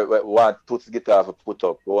guitar, where want put guitar for put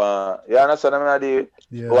up. You understand what I mean?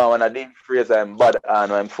 When I did phrase I'm bad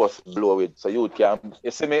and I'm first blow with. So you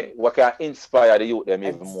see me, what can inspire the youth them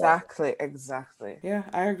even more. Exactly. Yeah,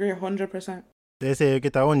 I agree 100%. They say you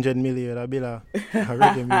get 100 million, that'll be like a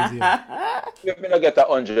reggae museum. If me not get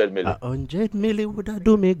 100 million. 100 million would that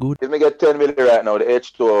do me good? If me get 10 million right now, the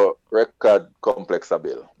H2 record complex a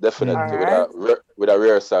bill. Definitely with a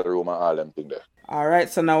rehearsal room and all them thing there. Alright,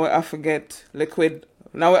 so now I forget Liquid.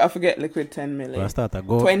 Liquid 10 million. We'll start a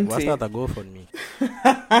go. 20. We'll start a go for me.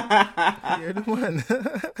 You're the one.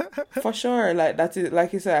 For sure. Like that is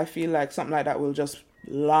like you said, I feel like something like that will just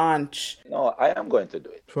launch. No, I am going to do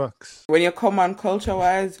it. Trucks. When you come on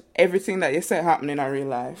culture-wise, everything that you say happening in real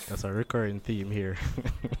life. That's a recurring theme here.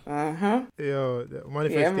 Yo, the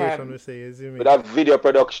manifestation we say is with that video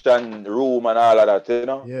production room and all of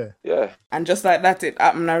that, Yeah. And just like that, it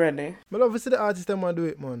happened already. I love to see the artist them do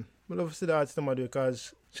it, man. I love to see the artist them do it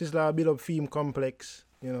because she's like a build up theme complex,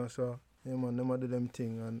 so Yeah, man, them a do them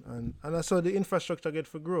thing, and also the infrastructure get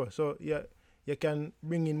for grow. So yeah, you can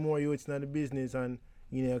bring in more youths in the business, and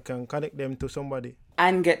you can connect them to somebody.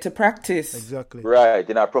 And get to practice. Exactly. Right,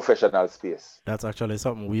 in a professional space. That's actually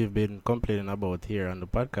something we've been complaining about here on the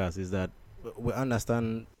podcast, is that we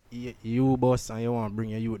understand you boss and you want to bring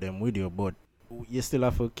your youth them with you, but you still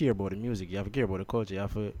have to care about the music, you have to care about the culture, you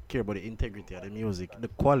have to care about the integrity of the music, the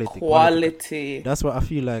quality. That's what I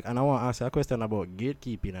feel like, and I want to ask you a question about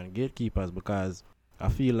gatekeeping and gatekeepers, because I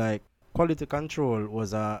feel like quality control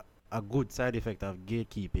was a good side effect of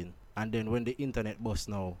gatekeeping, and then when the internet bust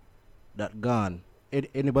now, that gone.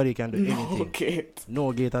 Anybody can do anything.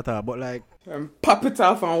 No gate at all. But like, pop it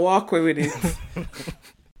off and walk away with it.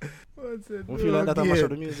 I feel like that I mash up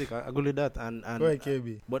the music. I go with that. And right,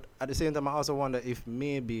 KB. But at the same time, I also wonder if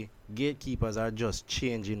maybe gatekeepers are just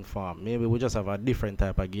changing form. Maybe we just have a different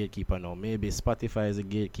type of gatekeeper now. Maybe Spotify is a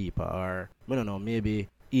gatekeeper, or I don't know. Maybe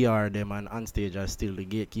ER them and Onstage are still the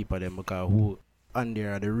gatekeeper them, because who and they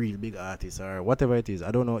are the real big artists or whatever it is.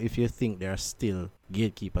 I don't know if you think they are still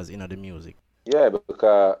gatekeepers in the music. Yeah,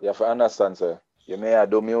 because you have to understand, sir. You may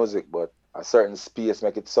do music, but a certain space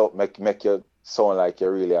make you sound like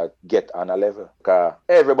you really get on a level. Because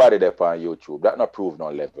everybody there on YouTube, that not prove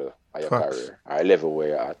no level of your career, or level where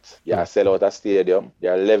you're at. You sell out a stadium,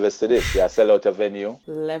 there are levels to this. You sell out a venue.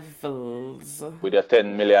 Levels. With your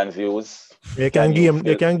 10 million views. You can give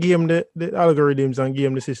them the algorithms and give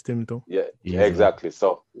them the system too. Yeah, exactly.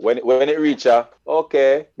 So when it reach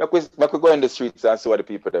okay, make we go in the streets and see what the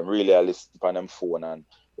people them really are listening on them phone and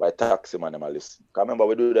why taxi man them are listening. Remember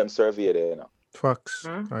we do them survey there, Facts.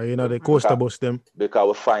 The coaster bus them. Because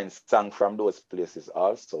we find songs from those places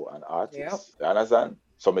also and artists. Yep. You understand?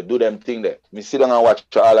 So me do them thing there. Me sit down and watch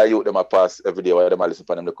all of you them a pass every day while them a listen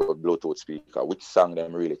to them the Bluetooth speaker. Which song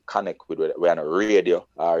them really connect with we on the radio.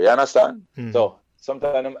 You understand? So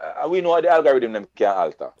sometimes we know the algorithm them can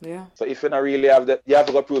alter. Yeah. So if you not really have that, you have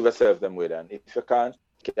to go prove yourself them with, and if you can't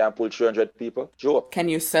pull 300 people. Joke. Can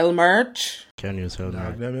you sell merch? Can you sell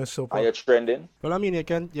merch? Are you trending? Well, I mean, you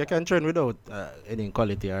can trend without any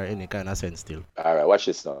quality or any kind of sense still. All right, watch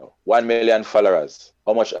this now. 1 million followers.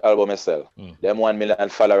 How much album you sell? Them 1 million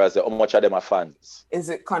followers, how much of them are fans? Is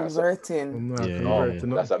it converting?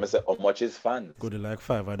 That's what I say. How much is fans? Good, like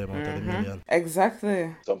 5 of them out of the million.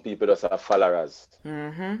 Exactly. Some people just have followers.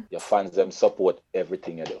 Your fans them support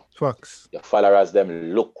everything you do. Facts. Your followers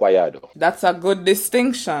them look quiet though. That's a good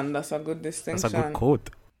distinction. That's a good quote.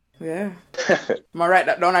 Yeah. I'ma write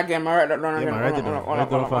that down again. Write it down.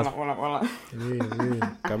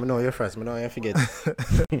 Come know you're first. I know you forget. I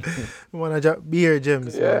want to drop beer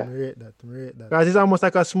gems. Yeah. Rate that. Because it's almost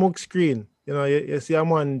like a smoke screen. You see a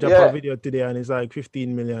man drop a video today and it's like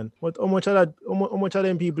 15 million. But how much of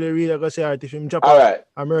them people really gonna say if him drop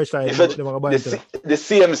a merch like the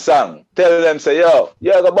same song, tell them say, yo,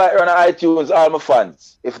 you go buy it on iTunes, all my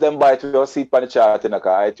fans. If them buy it, you'll see it on the chart in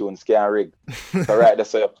iTunes can't rig. So right there,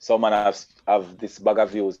 so some man have this bag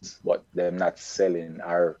of views, but they're not selling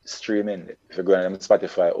or streaming. If you're going on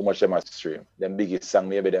Spotify, how much them are stream? Them biggest song,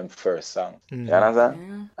 maybe them first song. You understand?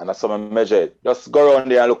 Yeah. And that's how I measure it. Just go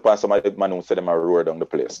around there and look for some of the man who say them are roar down the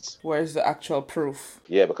place. Where's the actual proof?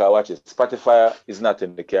 Yeah, because watch it. Spotify is not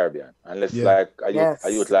in the Caribbean. Unless like a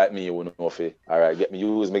youth like me who know if it, all right, get me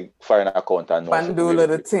use me foreign account and know. Bandula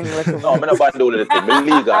the thing. No, I'm not bandula the thing. Me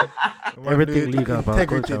legal. Everything legal.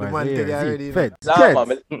 Integrity, the man already.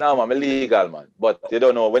 No, man, I'm legal, man. But you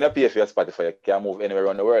don't know, when you pay for your Spotify, you can't move anywhere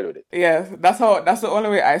around the world with it. Yeah, that's the only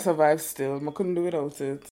way I survive still. I couldn't do without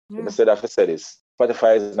it. Yeah. I said this.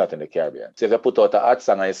 Spotify is not in the Caribbean. So if you put out a hot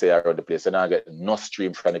song and you say around the place, you're not getting no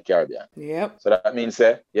stream from the Caribbean. Yep. So that means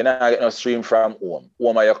you're not getting no stream from home.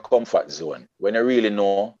 Home are your comfort zone. When you really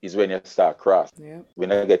know is when you start cross. Yep.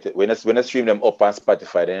 When you stream them up on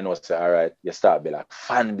Spotify, then you know say, all right, you start be like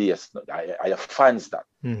fan base. Are your fans that?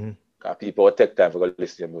 Because people will take time to go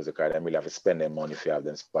listen to your music and then really have to spend their money if you have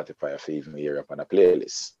them Spotify if you even hear up on a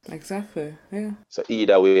playlist. Exactly. Yeah. So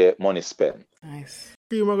either way, money spent. Nice.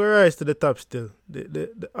 Cream are gonna rise to the top still.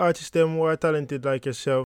 The artists them who are talented like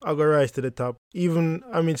yourself are gonna rise to the top. Even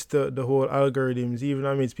amidst the whole algorithms, even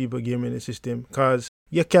amidst people gaming the system. Because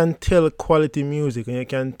you can tell quality music and you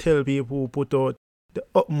can tell people who put out the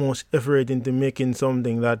utmost effort into making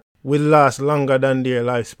something that will last longer than their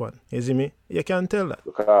lifespan. You see me? You can tell that.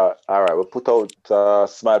 Because, all right, we put out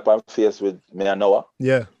Smile on Face with me and Noah.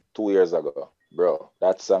 Yeah. 2 years ago. Bro,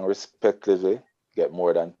 that song respectively get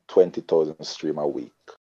more than 20,000 streams a week.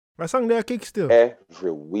 My song there kick still.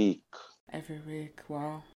 Every week.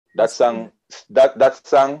 Wow. That song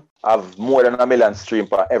have more than 1 million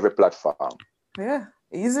streams on every platform. Yeah,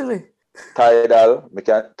 easily. Tidal,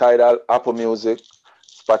 Apple Music,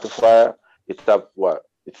 Spotify, it's up what?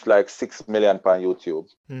 It's like 6 million on YouTube.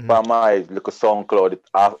 For my little SoundCloud, it's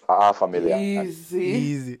half a million.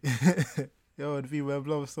 Easy. Yo, the people have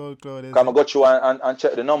love SoundCloud. Come go through and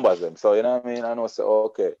check the numbers them. So you know what I mean? I know say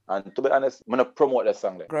okay. And to be honest, I'm gonna promote the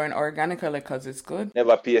song then. Growing organically because it's good.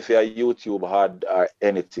 Never pay for your YouTube had or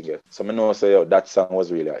anything yet. So I know say yo, that song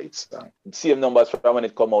was really a hit song. Same numbers from when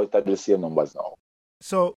it come out, it's the same numbers now.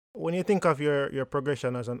 So when you think of your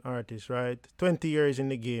progression as an artist, right? 20 years in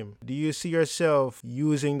the game, do you see yourself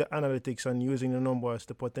using the analytics and using the numbers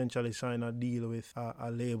to potentially sign a deal with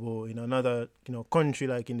a label in another, country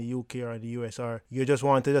like in the UK or the US, or you just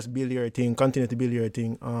want to just build your thing, continue to build your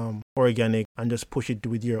thing, organic, and just push it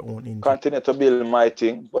with your own engine? Continue to build my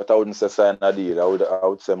thing, but I wouldn't say sign a deal. I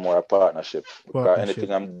would say more a partnership. Because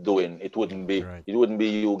anything I'm doing, it wouldn't be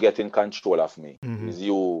you getting control of me. It's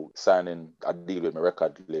you signing a deal with my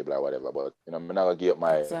record label or whatever. But I'm not gonna give up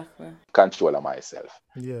my control of myself.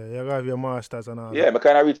 Yeah, you have your masters and all. Yeah, I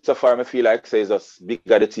kind of reach so far. I feel like says just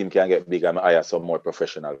bigger the team can get bigger. I hire some more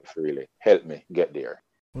professional to really help me get there.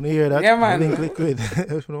 When you hear that, yeah, man. Link Liquid.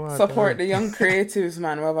 Support the young creatives,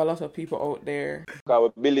 man. We have a lot of people out there.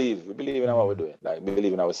 Because we believe in what we're doing. Like,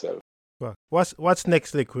 believe in ourselves. What's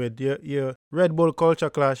next, Liquid? Your Red Bull Culture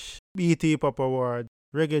Clash, BET Pop Award,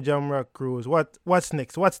 Reggae Jam Rock Cruise. What's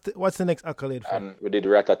next? What's the next accolade for? And we did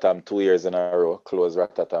Ratatam 2 years in a row. Close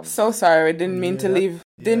Ratatam. So sorry, we didn't mean to leave.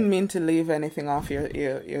 Didn't mean to leave anything off your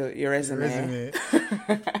resume.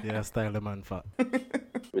 Yeah, style the man fat.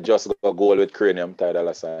 We just got a goal with Cranium,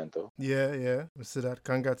 Tidal Santo. Yeah. We see that.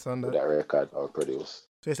 Congrats on that. That record I produced.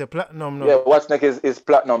 So it's a platinum now. Yeah, what's next is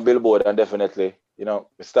platinum Billboard, and definitely, we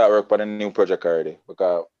start work on a new project already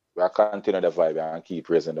because we are continue the vibe and keep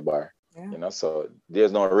raising the bar. Yeah. So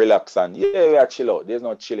there's no relax and we are chill out. There's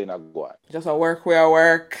no chilling and go on. Just a work where I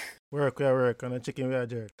work. Work, and a chicken we are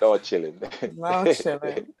jerk. No chilling. No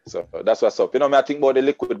chilling. So that's what's up. I think about the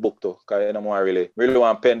Liquid book too, because I really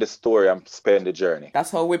want to pen the story and spend the journey.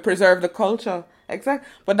 That's how we preserve the culture. Exactly.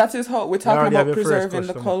 But that is how we're talking about preserving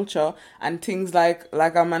the culture and things like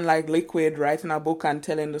a man like Liquid writing a book and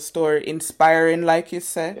telling the story, inspiring, like you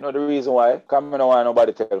said. The reason why? Because I don't want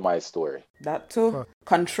nobody to tell my story. That too.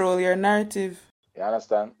 Control your narrative. You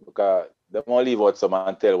understand? Because they won't leave out some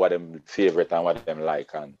and tell what them favorite and what them like,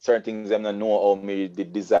 and certain things them don't know how me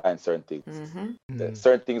did design certain things.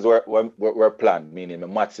 Certain things were planned, meaning I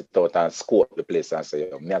match it out and scope the place and say,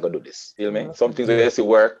 me I go do this. Feel me? Some things will see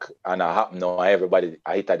work and I happen now and everybody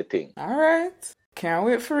I hit at the thing. All right. Can't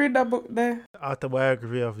wait for read that book there.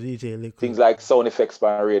 Autobiography of DJ Liquid. Things like sound effects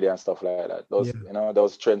by radio and stuff like that.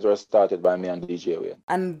 Those trends were started by me and DJ Wayne.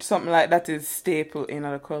 And something like that is staple in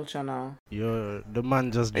the culture now. The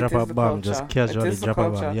man just drop a bomb, just casually drop a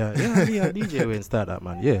bomb. Yeah, DJ Wayne start that,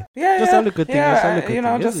 man. Yeah. Just a little thing.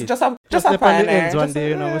 Just a on the ends one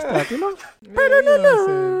day, we start,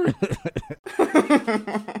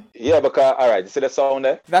 Yeah, because alright, you see the sound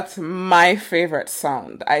there? That's my favorite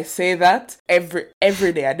sound. I say that every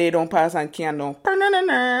day. A day don't pass and can't know.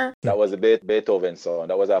 That was a Beethoven song.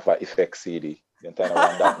 That was off a Effects CD. The entire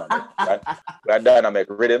one dynamic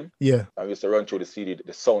rhythm. Yeah. I used to run through the CD,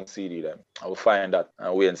 the sound CD then. I would find that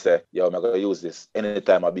and we and say, yo, I'm gonna use this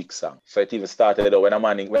anytime a big song. So it even started when I'm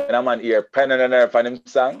on here pen and nerve on him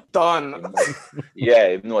song. Done.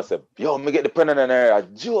 Yeah, I said, yo, me get the pen and nerve, a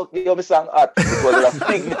joke, yo, me song hot. It was a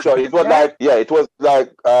signature. It was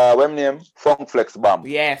like when name Funk Flex Bomb.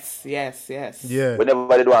 Yes. Yeah. We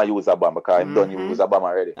never did want to use a bomb because I'm done use a bomb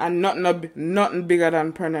already. And nothing bigger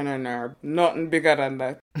than pen and nerve. Nothing bigger than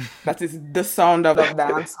that. That is the sound of a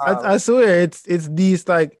dance hall. I swear it's these,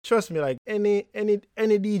 like, trust me, like any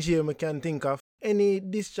DJ I can think of, any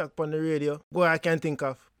disc track on the radio, I can think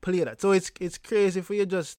of, play that. So it's crazy for you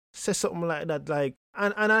just say something like that, like,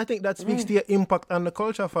 and I think that speaks to your impact on the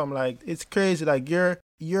culture, fam. Like, it's crazy, like your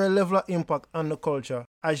level of impact on the culture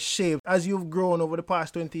has shaped, as you've grown over the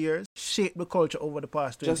past 20 years, shaped the culture over the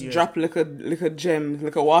past 20 years. Just drop little gems,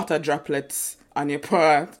 little water droplets on your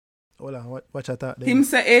part. Hold on, watch that out there. Him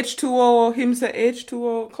say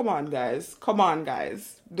H2O. Come on, guys.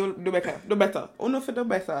 Do better. Uno for do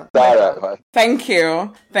better. Alright, man. Thank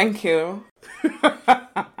you.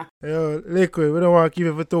 Yo, Liquid, we don't want to keep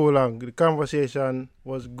it for too long. The conversation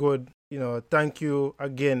was good. Thank you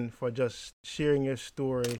again for just sharing your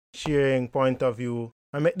story, sharing point of view.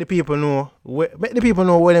 And make the people know where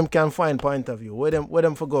them can find point of view, where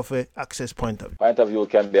them for go for access point of view. Point of view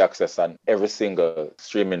can be accessed on every single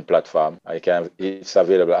streaming platform. It's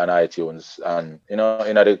available on iTunes, and in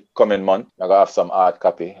the coming month, I gonna have some hard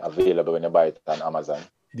copy available when you buy it on Amazon.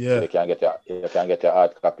 Yeah, so you can get your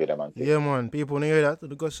hard copy them. Yeah, man. People hear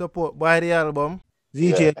that. Go support, buy the album.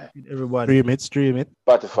 ZJ, Yeah. everybody. Stream it.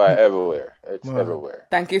 Spotify everywhere. It's Man. everywhere.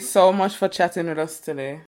 Thank you so much for chatting with us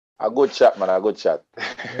today. A good chat, man. A good chat.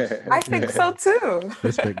 I think so too.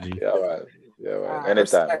 Respect, G. Yeah, man. Yeah, man.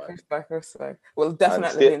 Anytime, Respect. We'll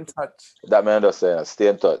definitely be in touch. That man just saying, stay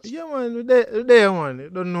in touch. Yeah, man, we're there, man. You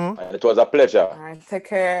don't know. And it was a pleasure. All right, take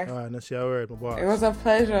care. All right, let's see a word, my boss. It was a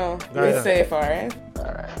pleasure. Be Yeah. safe, all right? All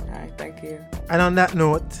right. All right, thank you. And on that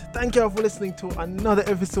note, thank you all for listening to another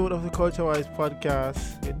episode of the Culture Wise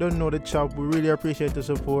podcast. You don't know the chop. We really appreciate the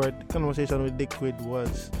support. The conversation with Liquid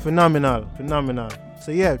was phenomenal.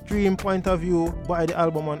 So yeah, Dream Point of View, buy the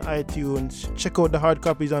album on iTunes, check out the hard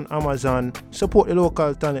copies on Amazon, support the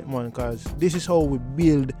local talent, man, because this is how we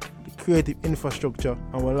build the creative infrastructure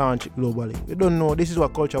and we launch it globally. You don't know, this is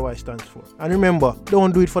what Culture Wise stands for. And remember,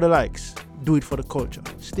 don't do it for the likes, do it for the culture.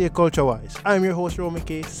 Stay Culture Wise. I'm your host, Romy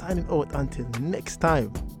K, signing out until next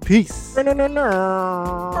time. Peace.